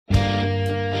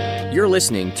You're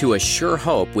listening to A Sure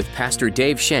Hope with Pastor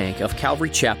Dave Shank of Calvary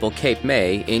Chapel, Cape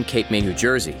May in Cape May, New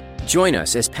Jersey. Join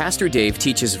us as Pastor Dave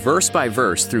teaches verse by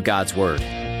verse through God's Word.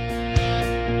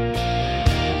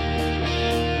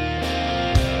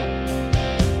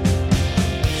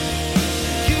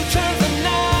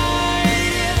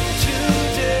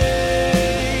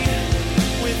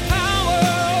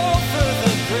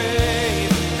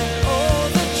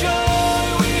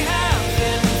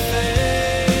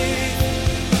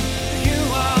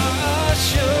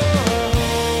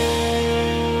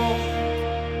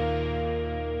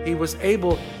 Was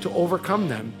able to overcome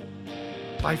them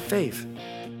by faith,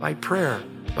 by prayer,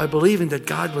 by believing that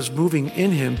God was moving in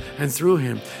him and through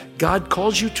him. God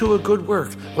calls you to a good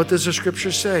work. What does the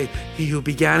scripture say? He who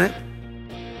began it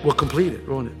will complete it,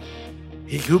 won't it?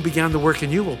 He who began the work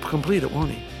in you will complete it, won't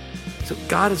he? So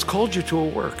God has called you to a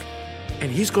work,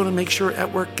 and he's going to make sure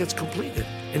that work gets completed,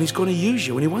 and he's going to use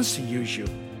you, and he wants to use you.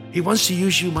 He wants to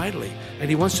use you mightily, and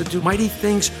he wants to do mighty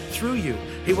things through you.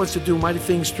 He wants to do mighty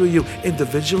things through you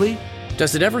individually.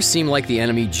 Does it ever seem like the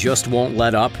enemy just won't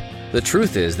let up? The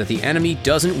truth is that the enemy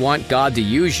doesn't want God to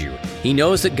use you. He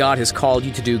knows that God has called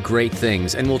you to do great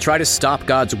things and will try to stop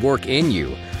God's work in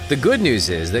you. The good news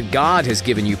is that God has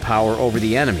given you power over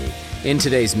the enemy. In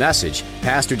today's message,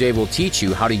 Pastor Dave will teach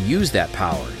you how to use that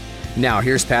power. Now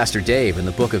here's Pastor Dave in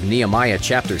the book of Nehemiah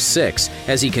chapter 6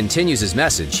 as he continues his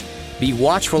message. Be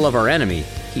watchful of our enemy.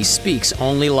 He speaks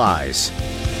only lies.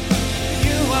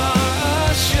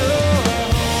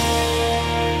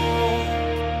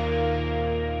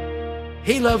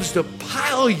 He loves to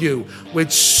pile you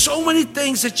with so many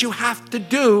things that you have to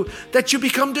do that you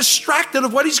become distracted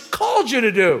of what he's called you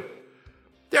to do.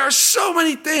 There are so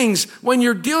many things when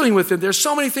you're dealing with him. There's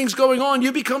so many things going on.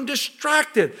 You become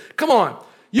distracted. Come on.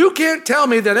 You can't tell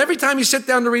me that every time you sit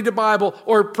down to read the Bible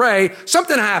or pray,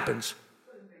 something happens.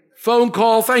 Phone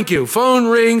call, thank you. Phone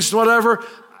rings, whatever.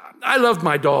 I loved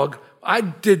my dog. I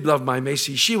did love my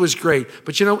Macy. She was great.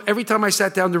 But you know, every time I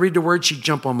sat down to read the word, she'd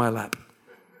jump on my lap.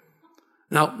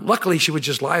 Now, luckily, she would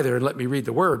just lie there and let me read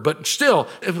the word. But still,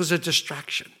 it was a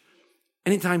distraction.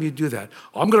 Anytime you do that,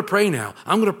 I'm going to pray now.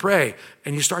 I'm going to pray.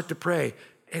 And you start to pray.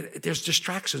 And there's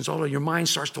distractions. All of your mind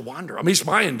starts to wander. At least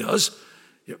mine does.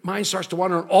 Your mind starts to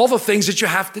wander on all the things that you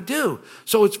have to do.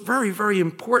 So it's very, very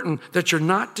important that you're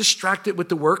not distracted with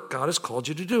the work God has called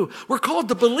you to do. We're called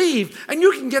to believe, and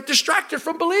you can get distracted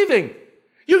from believing.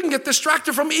 You can get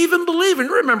distracted from even believing.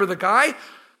 Remember the guy?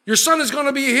 Your son is going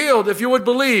to be healed if you would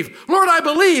believe. Lord, I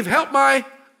believe. Help my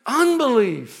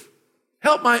unbelief.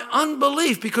 Help my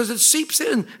unbelief, because it seeps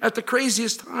in at the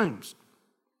craziest times.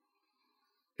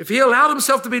 If he allowed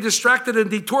himself to be distracted and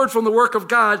detoured from the work of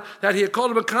God that he had called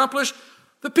him to accomplish,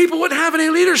 the people wouldn't have any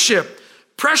leadership.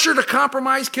 Pressure to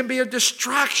compromise can be a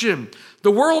distraction. The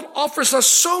world offers us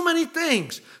so many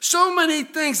things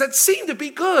that seem to be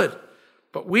good.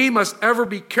 But we must ever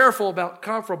be careful about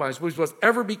compromise. We must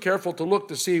ever be careful to look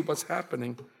to see what's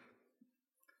happening.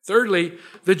 Thirdly,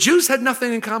 the Jews had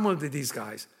nothing in common with these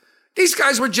guys. These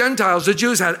guys were Gentiles. The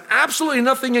Jews had absolutely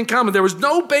nothing in common. There was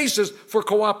no basis for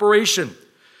cooperation.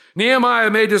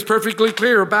 Nehemiah made this perfectly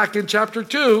clear back in chapter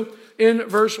 2 in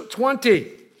verse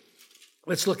 20.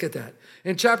 Let's look at that.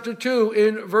 In chapter 2,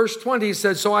 in verse 20, he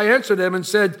said, So I answered them and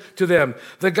said to them,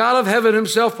 The God of heaven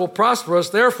himself will prosper us.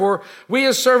 Therefore, we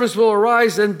as servants will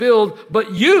arise and build,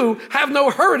 but you have no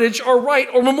heritage or right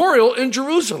or memorial in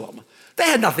Jerusalem. They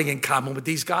had nothing in common with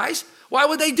these guys. Why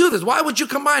would they do this? Why would you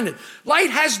combine it?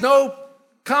 Light has no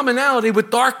commonality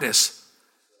with darkness.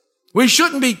 We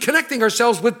shouldn't be connecting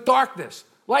ourselves with darkness.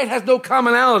 Light has no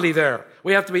commonality there.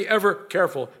 We have to be ever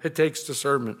careful. It takes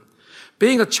discernment.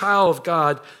 Being a child of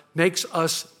God makes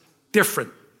us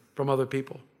different from other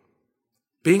people.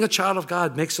 Being a child of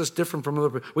God makes us different from other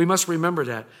people. We must remember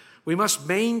that. We must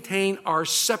maintain our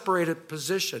separated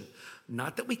position.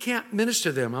 Not that we can't minister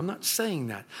to them. I'm not saying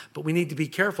that. But we need to be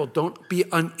careful. Don't be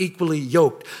unequally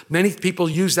yoked. Many people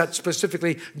use that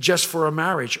specifically just for a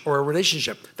marriage or a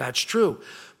relationship. That's true.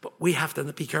 But we have to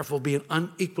be careful of being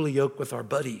unequally yoked with our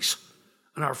buddies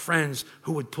and our friends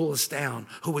who would pull us down,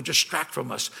 who would distract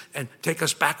from us and take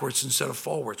us backwards instead of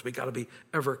forwards. We got to be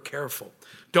ever careful.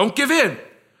 Don't give in.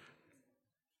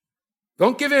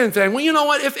 Don't give in saying, well, you know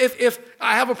what, if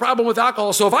I have a problem with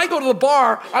alcohol, so if I go to the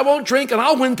bar, I won't drink and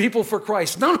I'll win people for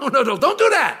Christ. No, don't do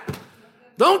that.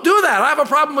 Don't do that. I have a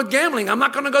problem with gambling. I'm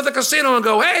not going to go to the casino and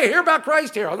go, hey, hear about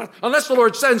Christ here, unless the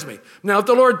Lord sends me. Now, if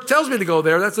the Lord tells me to go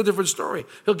there, that's a different story.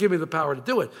 He'll give me the power to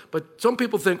do it. But some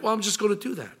people think, well, I'm just going to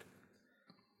do that.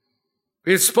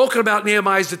 We had spoken about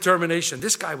Nehemiah's determination.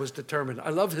 This guy was determined. I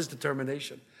love his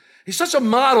determination. He's such a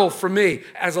model for me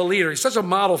as a leader. He's such a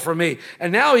model for me.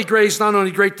 And now he graced not only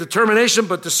great determination,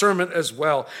 but discernment as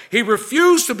well. He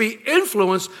refused to be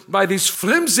influenced by these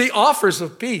flimsy offers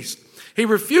of peace. He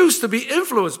refused to be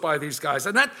influenced by these guys.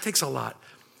 And that takes a lot.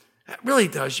 It really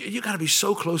does. You got to be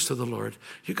so close to the Lord.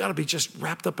 You got to be just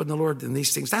wrapped up in the Lord in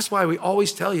these things. That's why we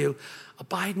always tell you,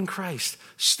 abide in Christ.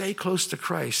 Stay close to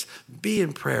Christ. Be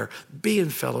in prayer. Be in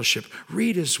fellowship.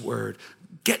 Read his word.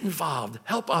 Get involved.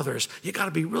 Help others. You got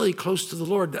to be really close to the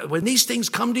Lord. When these things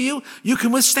come to you, you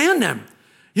can withstand them.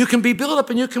 You can be built up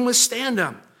and you can withstand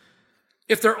them.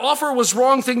 If their offer was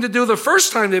wrong thing to do the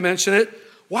first time they mention it,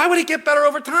 why would it get better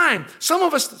over time? Some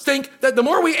of us think that the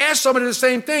more we ask somebody the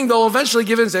same thing, they'll eventually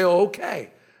give in and say, oh, okay.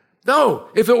 No,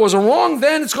 if it was wrong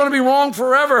then, it's going to be wrong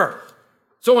forever.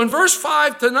 So in verse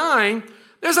 5 to 9,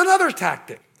 there's another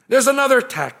tactic.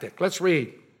 Let's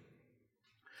read.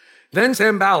 Then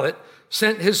Sanballat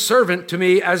sent his servant to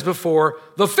me as before,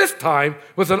 the fifth time,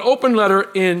 with an open letter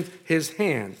in his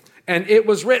hand. And it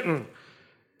was written,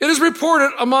 it is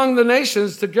reported among the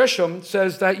nations, the Geshem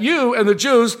says that you and the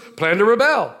Jews plan to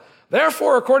rebel.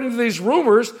 Therefore, according to these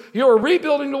rumors, you are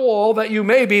rebuilding the wall that you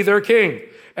may be their king.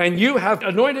 And you have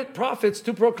anointed prophets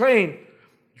to proclaim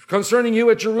concerning you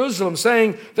at Jerusalem,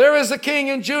 saying, there is a king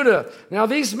in Judah. Now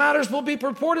these matters will be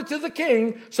reported to the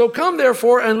king. So come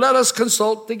therefore and let us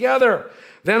consult together.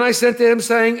 Then I sent to him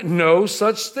saying, no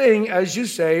such thing as you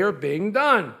say are being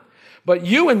done, but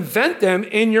you invent them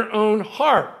in your own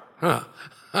heart.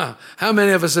 How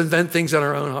many of us invent things in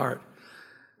our own heart?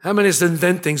 How many of us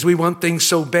invent things? We want things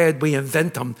so bad, we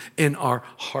invent them in our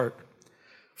heart.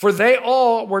 For they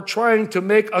all were trying to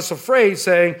make us afraid,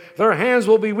 saying, their hands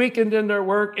will be weakened in their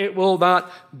work. It will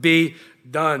not be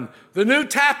done. The new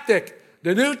tactic,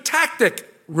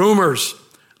 rumors.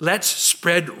 Let's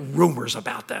spread rumors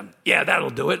about them. Yeah,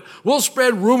 that'll do it. We'll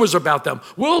spread rumors about them.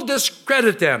 We'll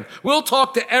discredit them. We'll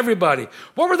talk to everybody.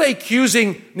 What were they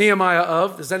accusing Nehemiah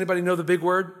of? Does anybody know the big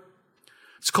word?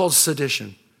 It's called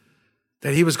sedition.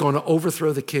 That he was going to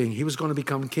overthrow the king. He was going to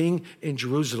become king in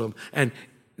Jerusalem. And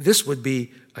this would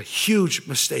be a huge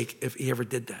mistake if he ever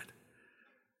did that.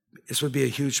 This would be a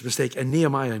huge mistake. And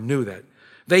Nehemiah knew that.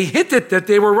 They hinted that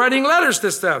they were writing letters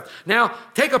to stuff. Now,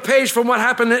 take a page from what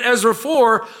happened in Ezra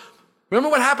 4. Remember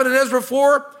what happened in Ezra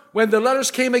 4 when the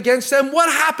letters came against them?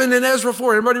 What happened in Ezra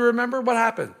 4? Anybody remember what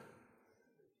happened?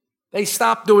 They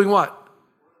stopped doing what?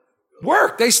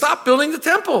 Work. They stopped building the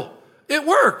temple. It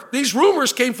worked. These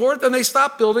rumors came forth and they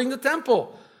stopped building the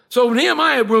temple. So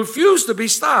Nehemiah refused to be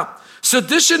stopped.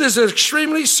 Sedition is an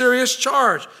extremely serious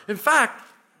charge. In fact,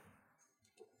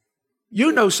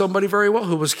 you know somebody very well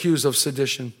who was accused of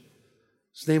sedition.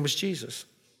 His name was Jesus.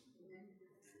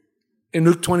 In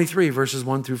Luke 23, verses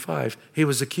 1 through 5, he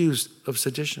was accused of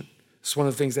sedition. It's one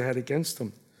of the things they had against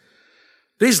him.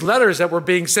 These letters that were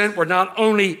being sent were not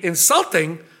only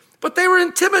insulting, but they were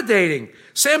intimidating.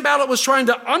 Sanballat was trying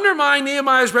to undermine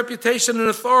Nehemiah's reputation and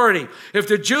authority. If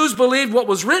the Jews believed what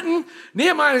was written,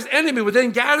 Nehemiah's enemy would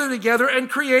then gather together and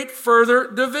create further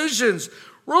divisions.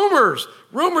 Rumors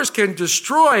can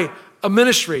destroy a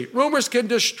ministry. Rumors can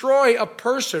destroy a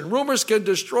person. Rumors can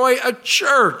destroy a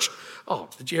church. Oh,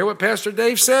 did you hear what Pastor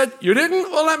Dave said? You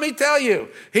didn't? Well, let me tell you.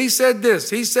 He said this.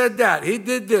 He said that. He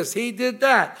did this. He did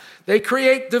that. They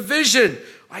create division.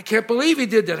 I can't believe he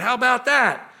did that. How about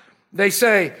that? They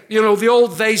say, the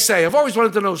old they say. I've always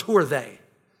wanted to know who are they?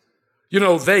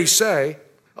 They say.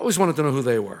 I always wanted to know who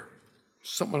they were.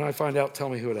 Someone I find out, tell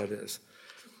me who that is.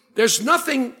 There's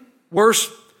nothing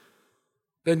worse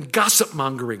than gossip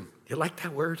mongering. You like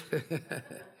that word?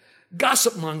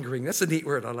 Gossip mongering. That's a neat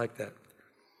word. I like that.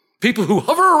 People who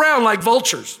hover around like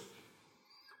vultures,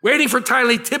 waiting for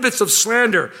tiny tidbits of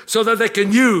slander so that they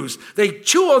can use. They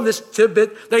chew on this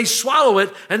tidbit, they swallow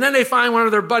it, and then they find one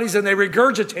of their buddies and they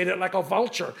regurgitate it like a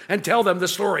vulture and tell them the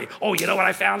story. Oh, you know what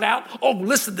I found out? Oh,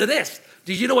 listen to this.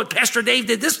 Did you know what Pastor Dave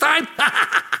did this time?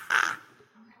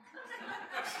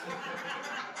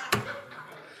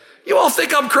 You all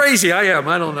think I'm crazy. I am.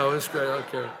 I don't know. It's great. I don't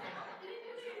care.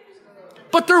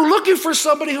 But they're looking for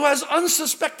somebody who has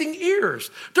unsuspecting ears.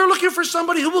 They're looking for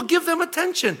somebody who will give them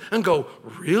attention and go,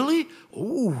 really?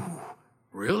 Ooh,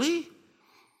 really?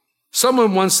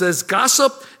 Someone once says,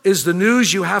 gossip is the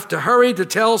news you have to hurry to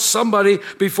tell somebody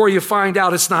before you find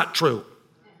out it's not true.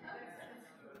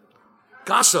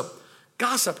 Gossip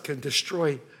can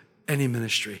destroy any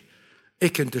ministry.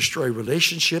 It can destroy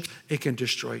relationships. It can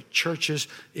destroy churches.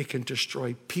 It can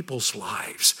destroy people's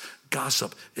lives.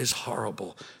 Gossip is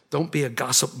horrible. Don't be a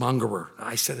gossip mongerer.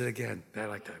 I said it again. I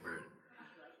like that word.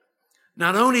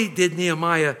 Not only did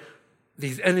Nehemiah,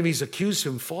 these enemies accuse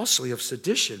him falsely of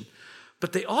sedition,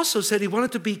 But they also said he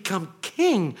wanted to become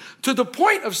king, to the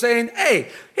point of saying, hey,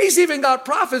 he's even got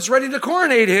prophets ready to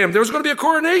coronate him. There's going to be a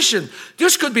coronation.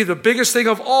 This could be the biggest thing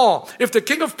of all. If the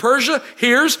king of Persia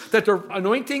hears that they're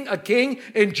anointing a king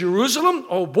in Jerusalem,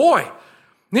 oh boy,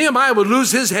 Nehemiah would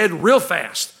lose his head real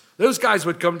fast. Those guys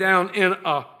would come down in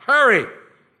a hurry,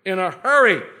 in a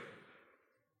hurry.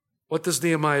 What does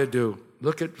Nehemiah do?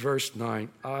 Look at verse 9.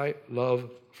 I love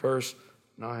verse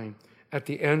 9. At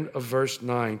the end of verse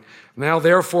 9. Now,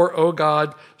 therefore, O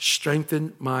God,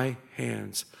 strengthen my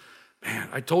hands. Man,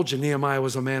 I told you Nehemiah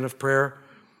was a man of prayer.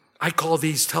 I call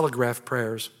these telegraph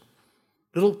prayers.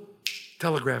 Little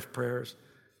telegraph prayers.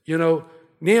 You know,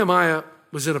 Nehemiah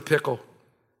was in a pickle.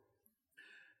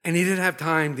 And he didn't have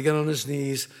time to get on his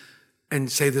knees and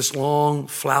say this long,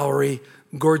 flowery,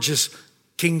 gorgeous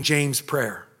King James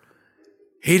prayer.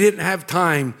 He didn't have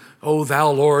time, oh,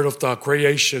 thou Lord of the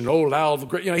creation, oh, thou the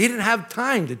great. He didn't have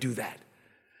time to do that.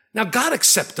 Now, God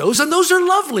accepts those, and those are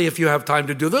lovely if you have time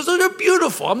to do those. Those are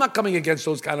beautiful. I'm not coming against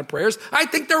those kind of prayers. I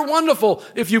think they're wonderful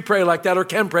if you pray like that or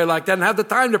can pray like that and have the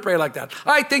time to pray like that.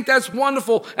 I think that's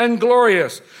wonderful and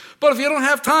glorious. But if you don't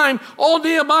have time, all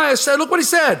Nehemiah said, look what he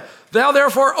said. Thou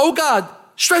therefore, O God,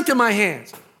 strengthen my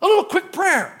hands. A little quick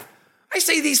prayer. I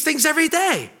say these things every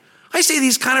day. I say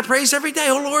these kind of prayers every day.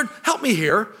 Oh, Lord, help me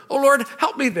here. Oh, Lord,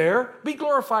 help me there. Be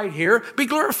glorified here. Be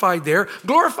glorified there.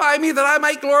 Glorify me that I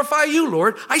might glorify you,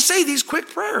 Lord. I say these quick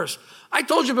prayers. I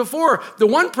told you before, the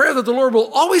one prayer that the Lord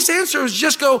will always answer is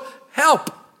just go,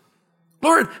 help.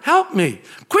 Lord, help me.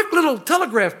 Quick little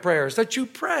telegraph prayers that you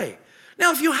pray.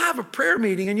 Now, if you have a prayer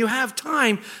meeting and you have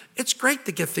time, it's great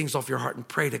to get things off your heart and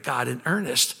pray to God in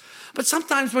earnest. But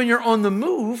sometimes when you're on the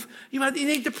move, you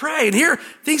need to pray. And here,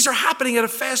 things are happening at a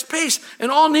fast pace. And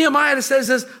all Nehemiah says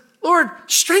is, Lord,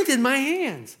 strengthen my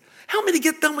hands. Help me to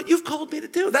get done what you've called me to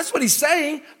do. That's what he's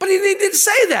saying. But he didn't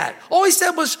say that. All he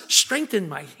said was, strengthen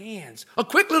my hands. A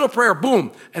quick little prayer,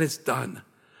 boom, and it's done.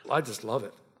 I just love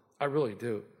it. I really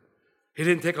do. He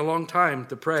didn't take a long time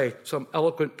to pray some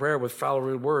eloquent prayer with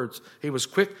flowery words. He was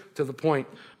quick to the point.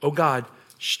 Oh, God,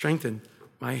 strengthen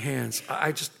my hands.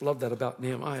 I just love that about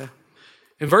Nehemiah.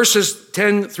 In verses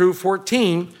 10 through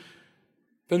 14,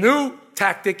 the new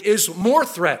tactic is more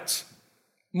threats.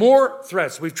 More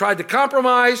threats. We've tried to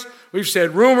compromise. We've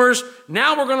said rumors.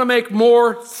 Now we're going to make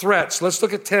more threats. Let's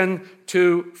look at 10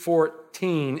 to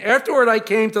 14. Afterward, I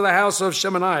came to the house of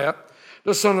Shemaiah,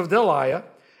 the son of Delaiah,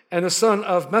 and the son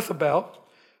of Methabel,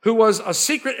 who was a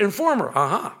secret informer.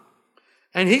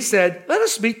 And he said, let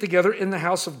us meet together in the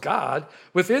house of God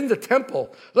within the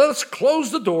temple. Let us close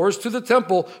the doors to the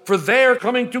temple, for they are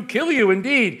coming to kill you.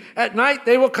 Indeed, at night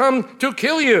they will come to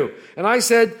kill you. And I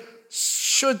said,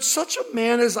 should such a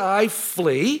man as I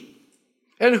flee?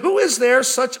 And who is there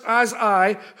such as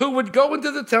I who would go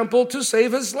into the temple to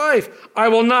save his life? I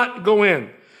will not go in.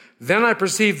 Then I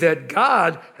perceived that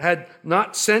God had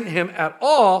not sent him at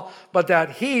all, but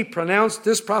that he pronounced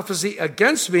this prophecy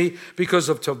against me because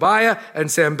of Tobiah and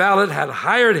Sanballat had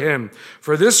hired him.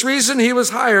 For this reason he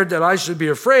was hired, that I should be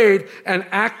afraid and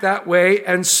act that way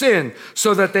and sin,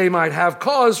 so that they might have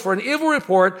cause for an evil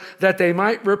report, that they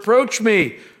might reproach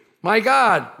me. My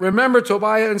God, remember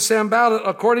Tobiah and Sanballat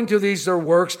according to these their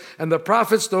works, and the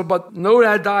prophets, but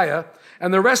Noadiah,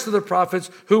 and the rest of the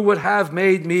prophets who would have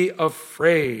made me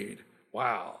afraid.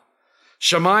 Wow.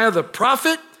 Shemaiah the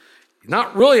prophet,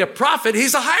 not really a prophet,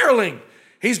 he's a hireling.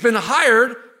 He's been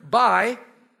hired by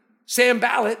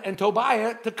Sanballat and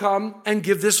Tobiah to come and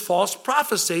give this false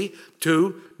prophecy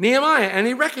to Nehemiah, and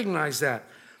he recognized that.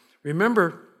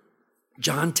 Remember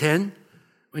John 10,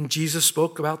 when Jesus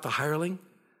spoke about the hireling?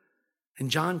 In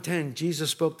John 10,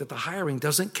 Jesus spoke that the hireling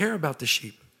doesn't care about the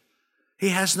sheep. He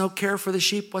has no care for the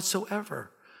sheep whatsoever.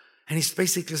 And he's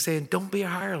basically saying, don't be a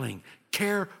hireling.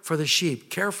 Care for the sheep.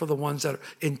 Care for the ones that are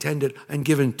intended and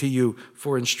given to you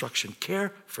for instruction.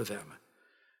 Care for them.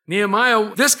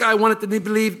 Nehemiah, this guy wanted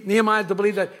Nehemiah to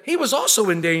believe that he was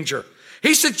also in danger.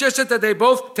 He suggested that they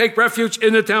both take refuge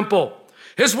in the temple.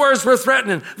 His words were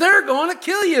threatening. They're going to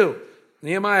kill you.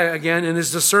 Nehemiah, again, in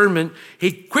his discernment,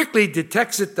 he quickly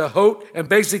detects it to Hote and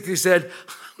basically said,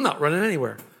 I'm not running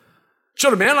anywhere.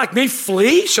 Should a man like me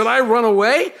flee? Should I run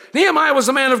away? Nehemiah was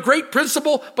a man of great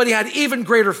principle, but he had even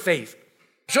greater faith.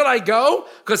 Should I go?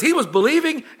 Because he was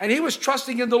believing and he was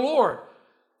trusting in the Lord.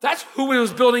 That's who he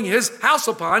was building his house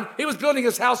upon. He was building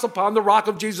his house upon the rock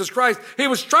of Jesus Christ. He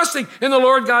was trusting in the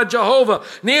Lord God Jehovah.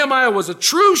 Nehemiah was a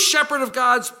true shepherd of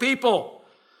God's people.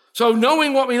 So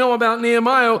knowing what we know about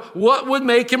Nehemiah, what would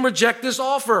make him reject this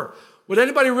offer? Would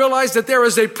anybody realize that there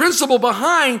is a principle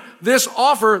behind this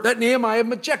offer that Nehemiah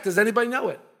rejected? Does anybody know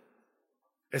it?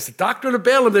 It's the doctrine of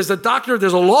Balaam. There's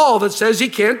a law that says he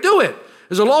can't do it.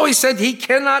 There's a law, he said, he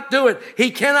cannot do it.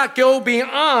 He cannot go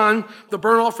beyond the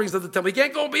burnt offerings of the temple. He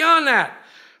can't go beyond that.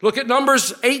 Look at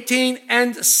Numbers 18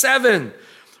 and 7.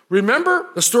 Remember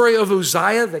the story of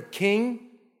Uzziah, the king?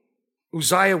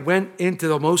 Uzziah went into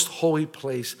the most holy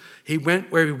place. He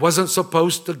went where he wasn't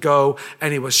supposed to go,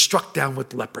 and he was struck down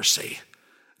with leprosy.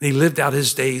 He lived out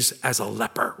his days as a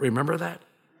leper. Remember that?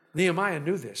 Nehemiah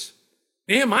knew this.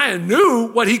 Nehemiah knew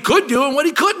what he could do and what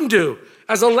he couldn't do.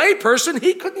 As a layperson,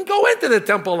 he couldn't go into the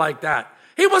temple like that.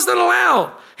 He wasn't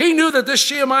allowed. He knew that this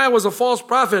Shemaiah was a false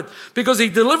prophet because he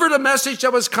delivered a message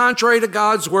that was contrary to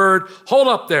God's word. Hold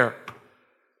up there.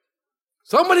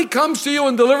 Somebody comes to you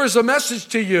and delivers a message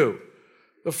to you.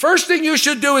 The first thing you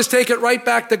should do is take it right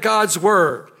back to God's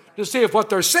word to see if what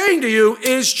they're saying to you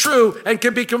is true and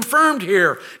can be confirmed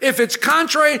here. If it's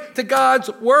contrary to God's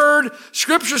word,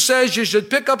 Scripture says you should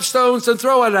pick up stones and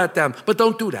throw it at them. But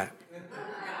don't do that.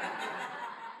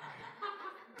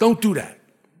 Don't do that.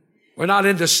 We're not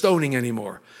into stoning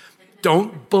anymore.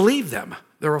 Don't believe them.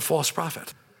 They're a false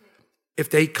prophet.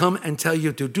 If they come and tell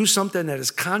you to do something that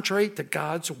is contrary to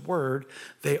God's word,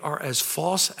 they are as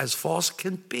false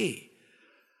can be.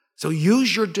 So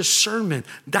use your discernment.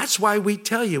 That's why we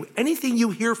tell you, anything you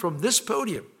hear from this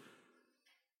podium,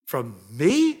 from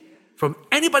me, from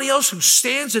anybody else who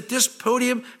stands at this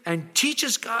podium and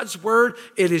teaches God's word,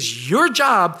 it is your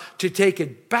job to take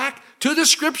it back to the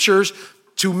Scriptures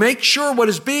to make sure what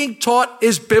is being taught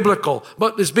is biblical,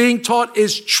 what is being taught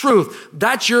is truth.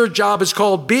 That's your job. It's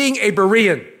called being a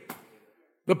Berean.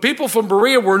 The people from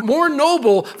Berea were more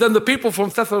noble than the people from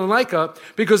Thessalonica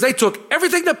because they took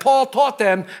everything that Paul taught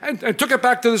them and took it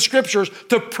back to the Scriptures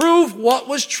to prove what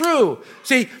was true.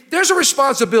 See, there's a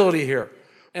responsibility here.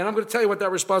 And I'm going to tell you what that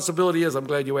responsibility is. I'm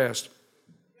glad you asked.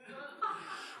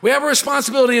 We have a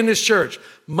responsibility in this church.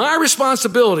 My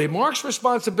responsibility, Mark's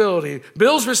responsibility,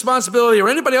 Bill's responsibility, or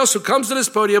anybody else who comes to this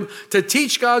podium to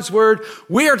teach God's word,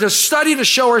 we are to study to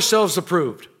show ourselves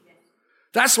approved.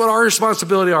 That's what our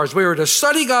responsibility is. We are to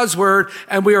study God's word,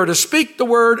 and we are to speak the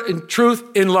word in truth,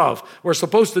 in love. We're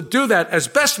supposed to do that as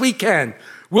best we can.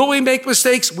 Will we make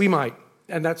mistakes? We might.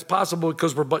 And that's possible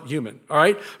because we're but human, all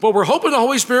right? But we're hoping the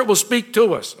Holy Spirit will speak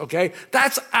to us, okay?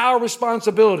 That's our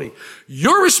responsibility.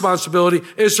 Your responsibility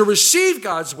is to receive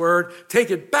God's word,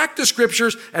 take it back to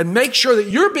Scriptures, and make sure that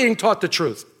you're being taught the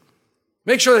truth.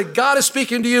 Make sure that God is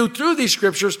speaking to you through these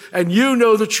Scriptures, and you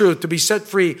know the truth to be set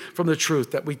free from the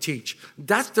truth that we teach.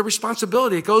 That's the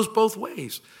responsibility. It goes both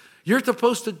ways. You're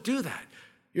supposed to do that.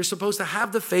 You're supposed to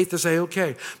have the faith to say,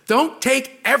 okay, don't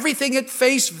take everything at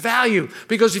face value,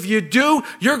 because if you do,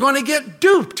 you're going to get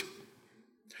duped.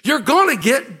 You're going to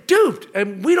get duped.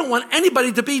 And we don't want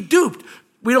anybody to be duped.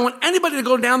 We don't want anybody to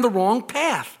go down the wrong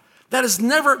path. That is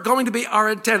never going to be our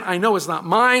intent. I know it's not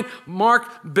mine, Mark,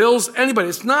 Bill's, anybody.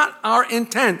 It's not our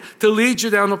intent to lead you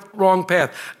down the wrong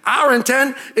path. Our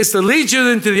intent is to lead you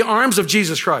into the arms of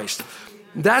Jesus Christ.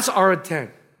 That's our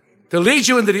intent. To lead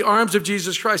you into the arms of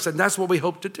Jesus Christ, and that's what we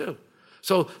hope to do.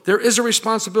 So there is a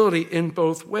responsibility in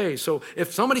both ways. So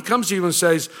if somebody comes to you and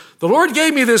says, the Lord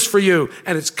gave me this for you,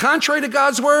 and it's contrary to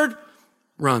God's word,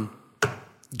 run.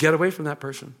 Get away from that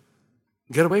person.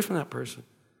 Get away from that person,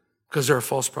 because they're a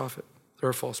false prophet.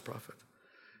 They're a false prophet.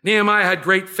 Nehemiah had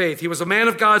great faith. He was a man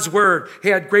of God's word. He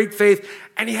had great faith,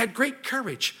 and he had great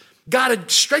courage. God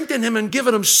had strengthened him and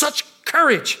given him such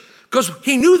courage, because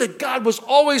he knew that God was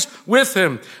always with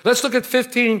him. Let's look at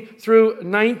 15 through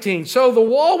 19. So the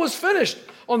wall was finished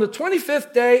on the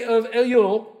 25th day of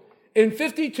Elul in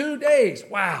 52 days.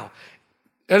 Wow.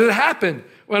 And it happened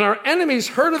when our enemies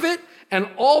heard of it and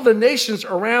all the nations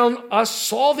around us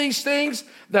saw these things,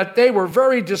 that they were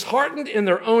very disheartened in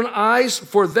their own eyes,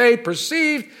 for they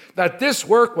perceived that this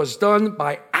work was done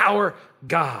by our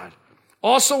God.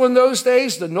 Also in those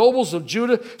days, the nobles of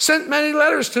Judah sent many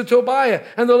letters to Tobiah,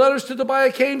 and the letters to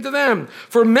Tobiah came to them.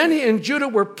 For many in Judah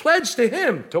were pledged to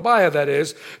him, Tobiah that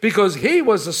is, because he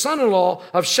was the son-in-law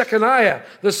of Shechaniah,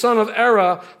 the son of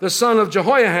Erah, the son of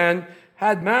Jehoiahan,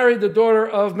 had married the daughter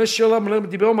of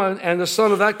Meshullam and the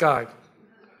son of that guy.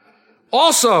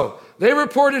 Also, they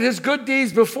reported his good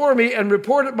deeds before me and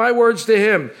reported my words to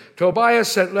him. Tobiah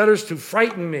sent letters to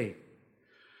frighten me.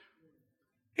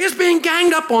 He's being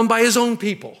ganged up on by his own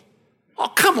people. Oh,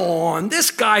 come on. This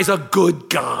guy's a good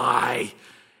guy.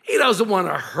 He doesn't want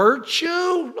to hurt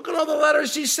you. Look at all the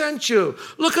letters he sent you.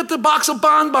 Look at the box of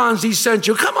bonbons he sent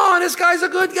you. Come on, this guy's a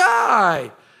good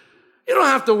guy. You don't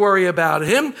have to worry about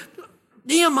him.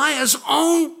 Nehemiah's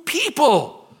own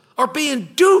people are being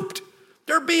duped.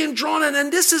 They're being drawn in,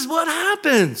 and this is what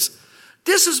happens.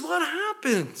 This is what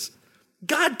happens.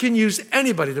 God can use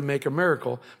anybody to make a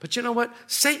miracle, but you know what?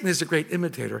 Satan is a great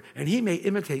imitator, and he may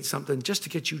imitate something just to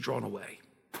get you drawn away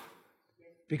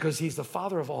because he's the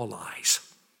father of all lies.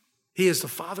 He is the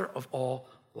father of all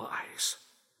lies.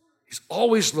 He's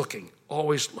always looking,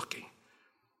 always looking.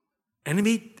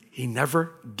 Enemy, he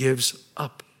never gives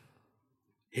up.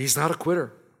 He's not a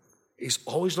quitter. He's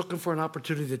always looking for an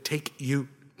opportunity to take you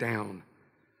down.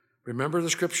 Remember the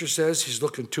scripture says he's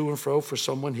looking to and fro for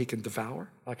someone he can devour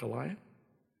like a lion?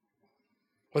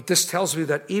 What this tells me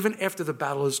that even after the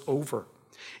battle is over,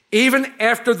 even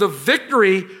after the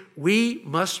victory, we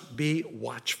must be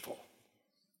watchful.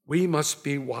 We must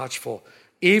be watchful.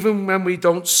 Even when we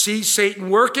don't see Satan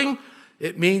working,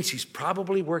 it means he's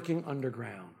probably working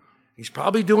underground. He's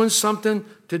probably doing something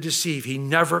to deceive. He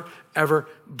never, ever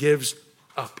gives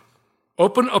up.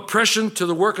 Open oppression to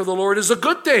the work of the Lord is a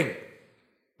good thing.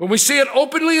 When we see it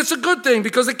openly, it's a good thing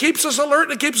because it keeps us alert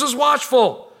and it keeps us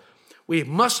watchful. We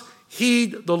must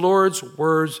heed the Lord's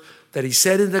words that he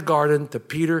said in the garden to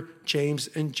Peter, James,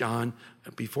 and John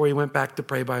before he went back to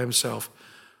pray by himself.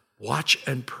 Watch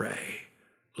and pray,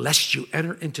 lest you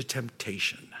enter into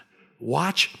temptation.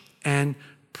 Watch and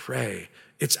pray.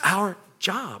 It's our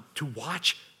job to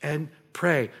watch and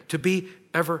pray, to be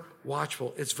ever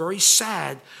watchful. It's very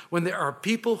sad when there are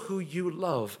people who you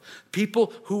love,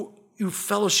 people who you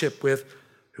fellowship with,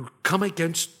 who come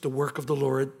against the work of the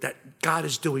Lord that God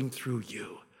is doing through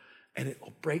you. And it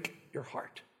will break your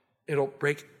heart. It'll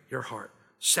break your heart.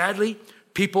 Sadly,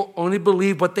 people only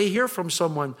believe what they hear from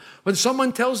someone. When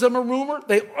someone tells them a rumor,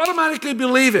 they automatically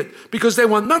believe it because they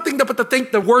want nothing but to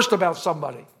think the worst about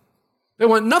somebody. They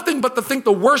want nothing but to think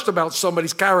the worst about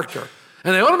somebody's character.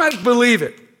 And they automatically believe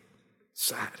it.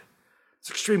 Sad. It's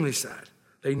extremely sad.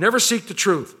 They never seek the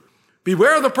truth.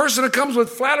 Beware of the person who comes with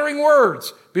flattering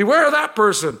words. Beware of that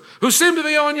person who seems to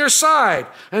be on your side.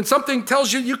 And something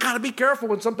tells you got to be careful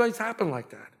when something's happened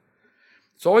like that.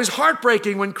 It's always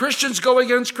heartbreaking when Christians go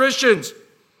against Christians.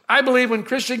 I believe when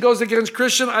Christian goes against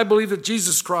Christian, I believe that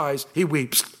Jesus cries. He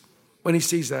weeps when he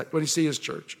sees that, when he sees his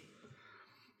church.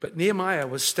 But Nehemiah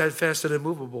was steadfast and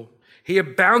immovable. He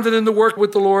abounded in the work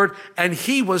with the Lord, and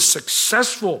he was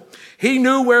successful. He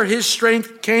knew where his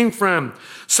strength came from.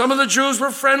 Some of the Jews were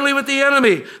friendly with the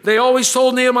enemy. They always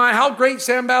told Nehemiah how great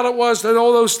Sanballat was and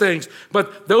all those things.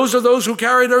 But those are those who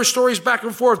carry their stories back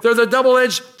and forth. They're the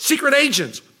double-edged secret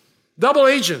agents. Double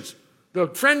agents. They're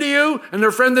a friend to you, and they're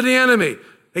a friend to the enemy.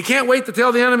 They can't wait to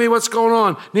tell the enemy what's going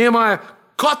on. Nehemiah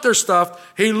caught their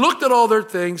stuff. He looked at all their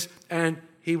things, and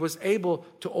he was able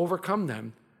to overcome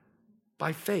them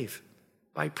by faith,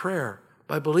 by prayer,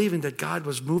 by believing that God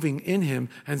was moving in him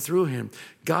and through him.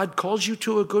 God calls you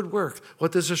to a good work.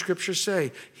 What does the scripture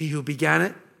say? He who began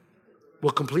it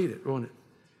will complete it, won't it?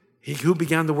 He who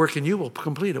began the work in you will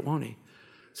complete it, won't he?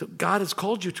 So God has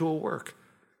called you to a work,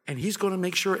 and he's going to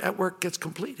make sure that work gets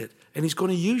completed, and he's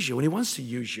going to use you, and he wants to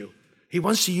use you. He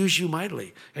wants to use you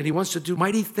mightily, and he wants to do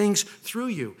mighty things through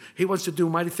you. He wants to do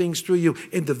mighty things through you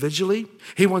individually.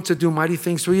 He wants to do mighty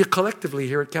things through you collectively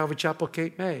here at Calvary Chapel,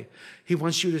 Cape May. He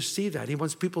wants you to see that. He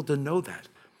wants people to know that.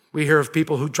 We hear of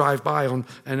people who drive by, and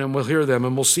then we'll hear them,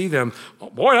 and we'll see them. Oh,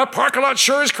 boy, that parking lot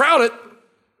sure is crowded.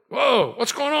 Whoa,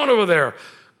 what's going on over there?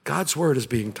 God's word is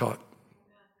being taught.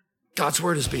 God's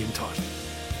word is being taught,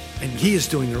 and he is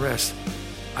doing the rest.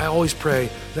 I always pray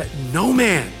that no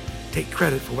man take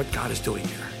credit for what God is doing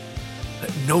here.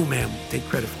 Let no man take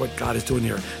credit for what God is doing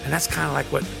here. And that's kind of like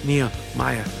what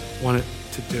Nehemiah wanted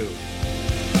to do.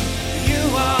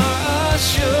 You are a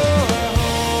sure hope.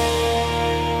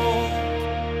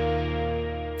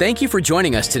 Thank you for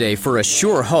joining us today for A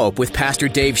Sure Hope with Pastor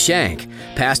Dave Shank.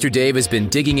 Pastor Dave has been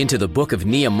digging into the book of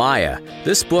Nehemiah.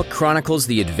 This book chronicles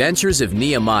the adventures of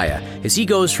Nehemiah as he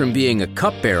goes from being a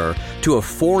cupbearer to a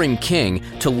foreign king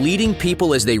to leading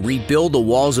people as they rebuild the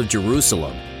walls of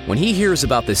Jerusalem. When he hears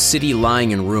about the city lying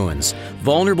in ruins,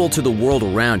 vulnerable to the world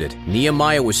around it,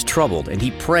 Nehemiah was troubled and he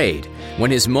prayed.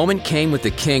 When his moment came with the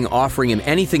king offering him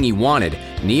anything he wanted,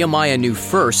 Nehemiah knew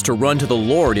first to run to the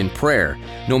Lord in prayer.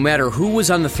 No matter who was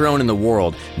on the throne in the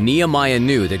world, Nehemiah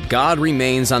knew that God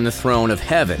remains on the throne of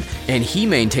heaven and he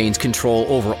maintains control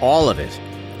over all of it.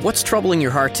 What's troubling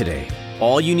your heart today?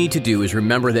 All you need to do is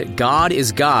remember that God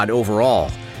is God over all.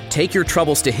 Take your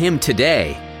troubles to him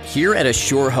today. Here at A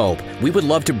Sure Hope, we would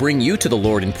love to bring you to the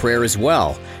Lord in prayer as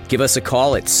well. Give us a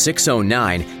call at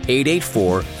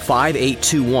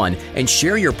 609-884-5821 and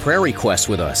share your prayer requests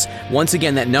with us. Once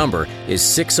again, that number is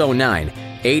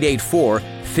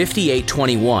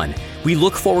 609-884-5821. We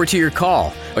look forward to your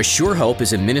call. A Sure Hope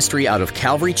is a ministry out of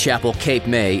Calvary Chapel, Cape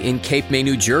May in Cape May,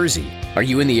 New Jersey. Are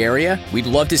you in the area? We'd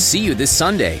love to see you this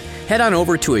Sunday. head on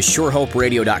over to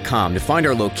AssureHopeRadio.com to find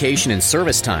our location and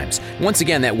service times. Once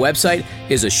again, that website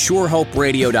is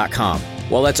AssureHopeRadio.com.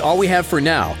 Well, that's all we have for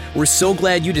now. We're so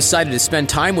glad you decided to spend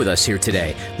time with us here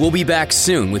today. We'll be back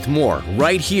soon with more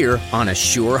right here on A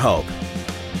Sure Hope.